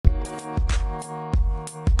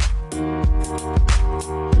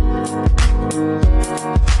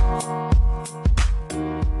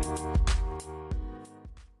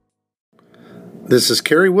This is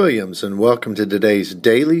Kerry Williams, and welcome to today's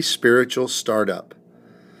Daily Spiritual Startup.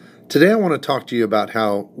 Today I want to talk to you about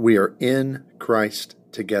how we are in Christ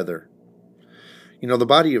together. You know, the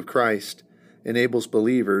body of Christ enables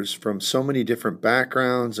believers from so many different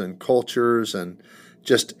backgrounds and cultures and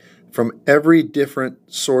just from every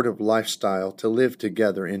different sort of lifestyle to live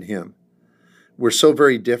together in Him. We're so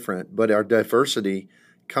very different, but our diversity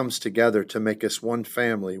comes together to make us one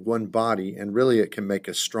family, one body, and really it can make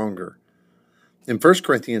us stronger. In 1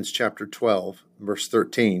 Corinthians chapter 12, verse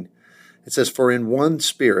 13, it says, "For in one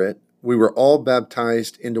Spirit we were all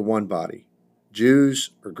baptized into one body, Jews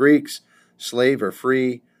or Greeks, slave or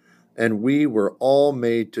free, and we were all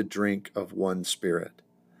made to drink of one Spirit."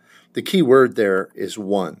 The key word there is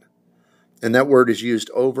one, and that word is used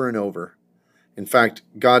over and over. In fact,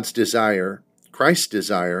 God's desire, Christ's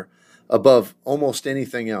desire, above almost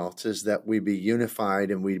anything else is that we be unified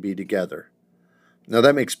and we be together. Now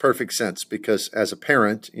that makes perfect sense because as a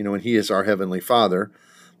parent, and He is our Heavenly Father,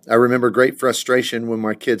 I remember great frustration when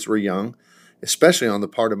my kids were young, especially on the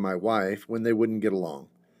part of my wife when they wouldn't get along.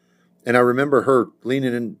 And I remember her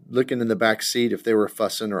leaning and looking in the back seat if they were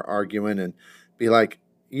fussing or arguing and be like,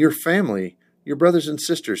 "Your family, your brothers and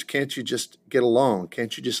sisters, can't you just get along?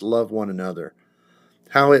 Can't you just love one another?"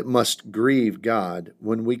 How it must grieve God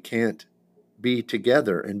when we can't be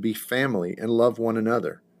together and be family and love one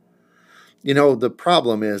another. The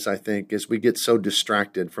problem is, I think, is we get so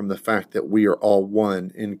distracted from the fact that we are all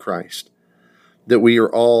one in Christ, that we are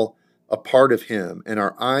all a part of Him, and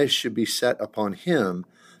our eyes should be set upon Him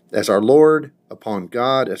as our Lord, upon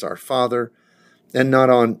God as our Father, and not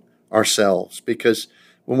on ourselves. Because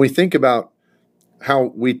when we think about how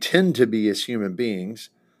we tend to be as human beings,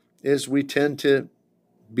 is we tend to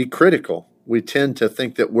be critical. We tend to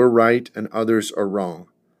think that we're right and others are wrong.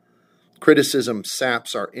 Criticism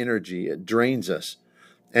saps our energy, it drains us,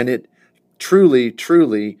 and it truly,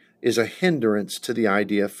 truly is a hindrance to the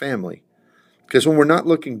idea of family. Because when we're not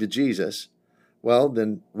looking to Jesus, well,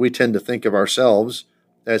 then we tend to think of ourselves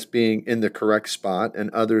as being in the correct spot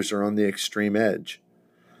and others are on the extreme edge.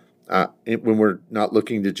 When we're not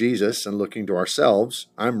looking to Jesus and looking to ourselves,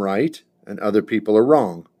 I'm right and other people are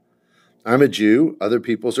wrong. I'm a Jew, other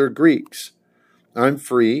people's are Greeks. I'm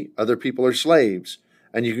free, other people are slaves.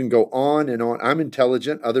 And you can go on and on. I'm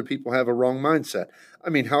intelligent. Other people have a wrong mindset.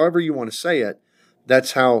 However you want to say it,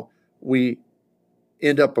 that's how we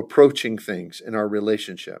end up approaching things in our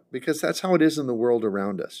relationship, because that's how it is in the world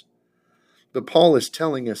around us. But Paul is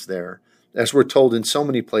telling us there, as we're told in so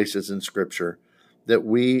many places in Scripture, that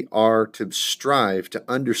we are to strive to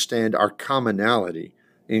understand our commonality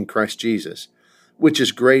in Christ Jesus, which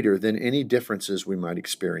is greater than any differences we might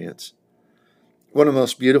experience. One of the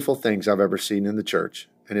most beautiful things I've ever seen in the church,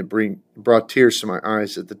 and it brought tears to my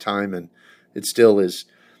eyes at the time, and it still is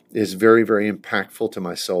very, very impactful to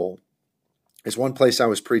my soul, is one place I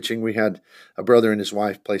was preaching. We had a brother and his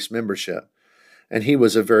wife place membership, and he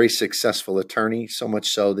was a very successful attorney, so much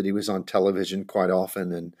so that he was on television quite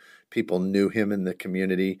often, and people knew him in the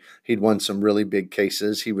community. He'd won some really big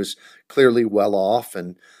cases. He was clearly well off,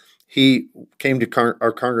 and he came to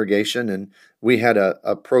our congregation, and we had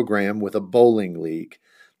a program with a bowling league.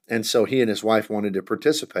 And so he and his wife wanted to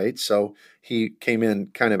participate. So he came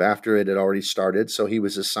in kind of after it had already started. So he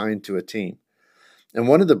was assigned to a team. And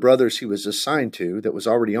one of the brothers he was assigned to that was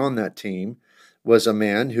already on that team was a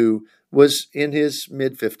man who was in his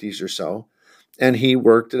mid-50s or so. And he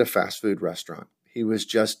worked at a fast food restaurant. He was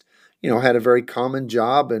just, had a very common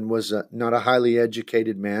job and was not a highly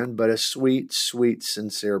educated man, but a sweet, sweet,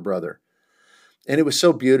 sincere brother. And it was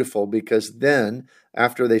so beautiful because then,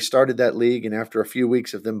 after they started that league and after a few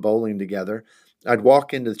weeks of them bowling together, I'd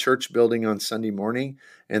walk into the church building on Sunday morning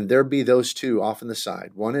and there'd be those two off on the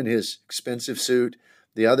side, one in his expensive suit,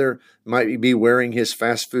 the other might be wearing his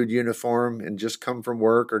fast food uniform and just come from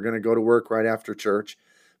work or going to go to work right after church.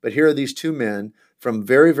 But here are these two men from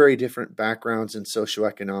very, very different backgrounds and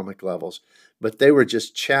socioeconomic levels. But they were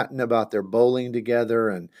just chatting about their bowling together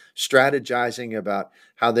and strategizing about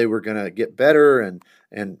how they were going to get better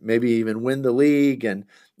and maybe even win the league. And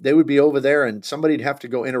they would be over there and somebody'd have to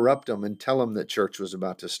go interrupt them and tell them that church was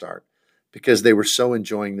about to start because they were so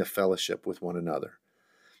enjoying the fellowship with one another.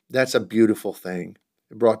 That's a beautiful thing.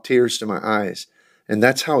 It brought tears to my eyes. And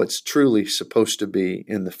that's how it's truly supposed to be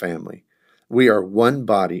in the family. We are one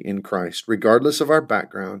body in Christ, regardless of our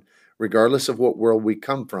background, regardless of what world we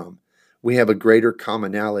come from. We have a greater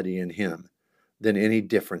commonality in Him than any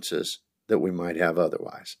differences that we might have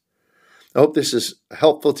otherwise. I hope this is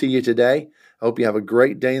helpful to you today. I hope you have a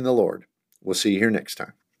great day in the Lord. We'll see you here next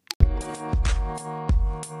time.